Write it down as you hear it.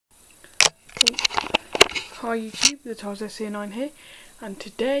Hi YouTube, the TarsSC9 here, and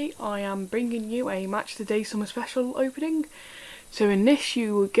today I am bringing you a Match of the Day Summer Special opening. So in this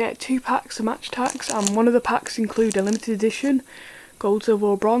you will get 2 packs of match packs, and one of the packs include a limited edition gold, silver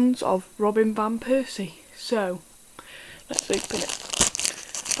or bronze of Robin Van Persie. So let's open it.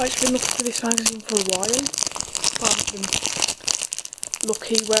 I've actually been looking for this magazine for a while, but I've been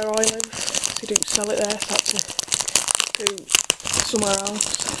lucky where I live, they don't sell it there, so I had to go somewhere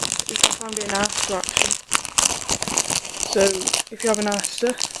else. I found it in Asda actually. So if you have an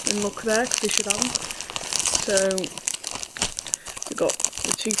Asda, then look there because they should have them. So we've got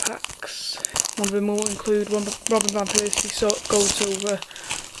the 2 packs. One of them will include Robin Van Persie, so gold, silver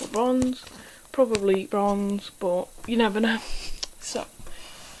or bronze. Probably bronze, but you never know. So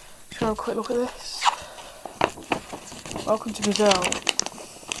let's have a quick look at this. Welcome to Brazil.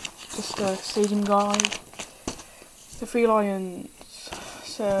 Just a stadium guide. The 3 Lions.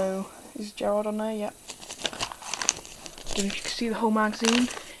 So is Gerard on there? Yep. Don't know if you can see the whole magazine.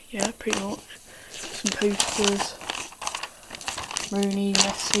 Yeah, pretty much. Some posters. Rooney,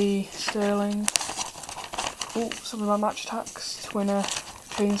 Messi, Sterling. Oh, some of my match attacks to win a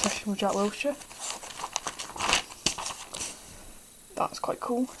training session with Jack Wilshere. That's quite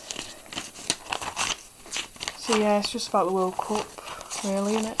cool. So yeah, it's just about the World Cup,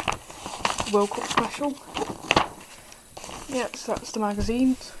 really, isn't it? World Cup special. Yeah, so that's the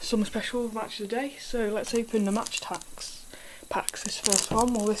magazine, summer special match of the day. So let's open the match packs. This first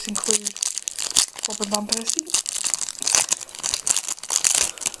one, will this include Robin Van Persie?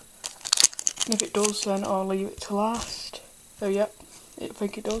 And if it does, then I'll leave it to last. Oh yep, I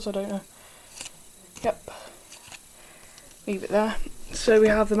think it does, I don't know. Yep, leave it there. So we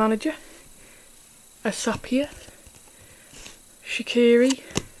have the manager, Asapia, Shaqiri,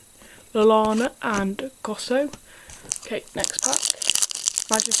 Lallana and Gosso. Okay, next pack.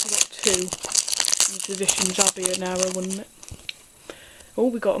 Imagine if we got 2 limited editions, that'd be an error, wouldn't it? Oh,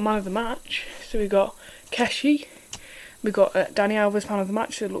 we got a man of the match. So we got Keshi, we got Dani Alves man of the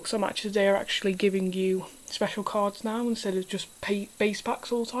match. So it looks like Match of the Day are actually giving you special cards now instead of just base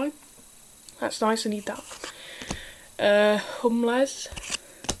packs all the time. That's nice, I need that. Humles,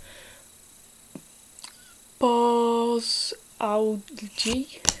 Bars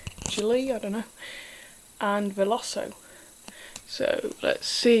Gilly, I don't know, and Veloso. So let's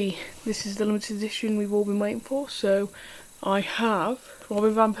see, this is the limited edition we've all been waiting for. So I have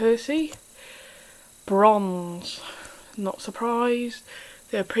Robin Van Persie, bronze. Not surprised,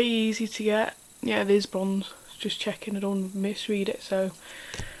 they're pretty easy to get. Yeah, it is bronze, just checking I don't misread it. So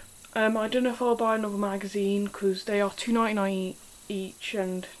I don't know if I'll buy another magazine because they are £2.99 each,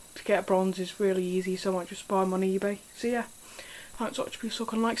 and to get a bronze is really easy, so I might just buy them on eBay. So yeah, thanks for watching, please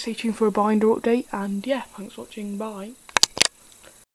suck on like, stay tuned for a binder update, and yeah, thanks for watching, bye.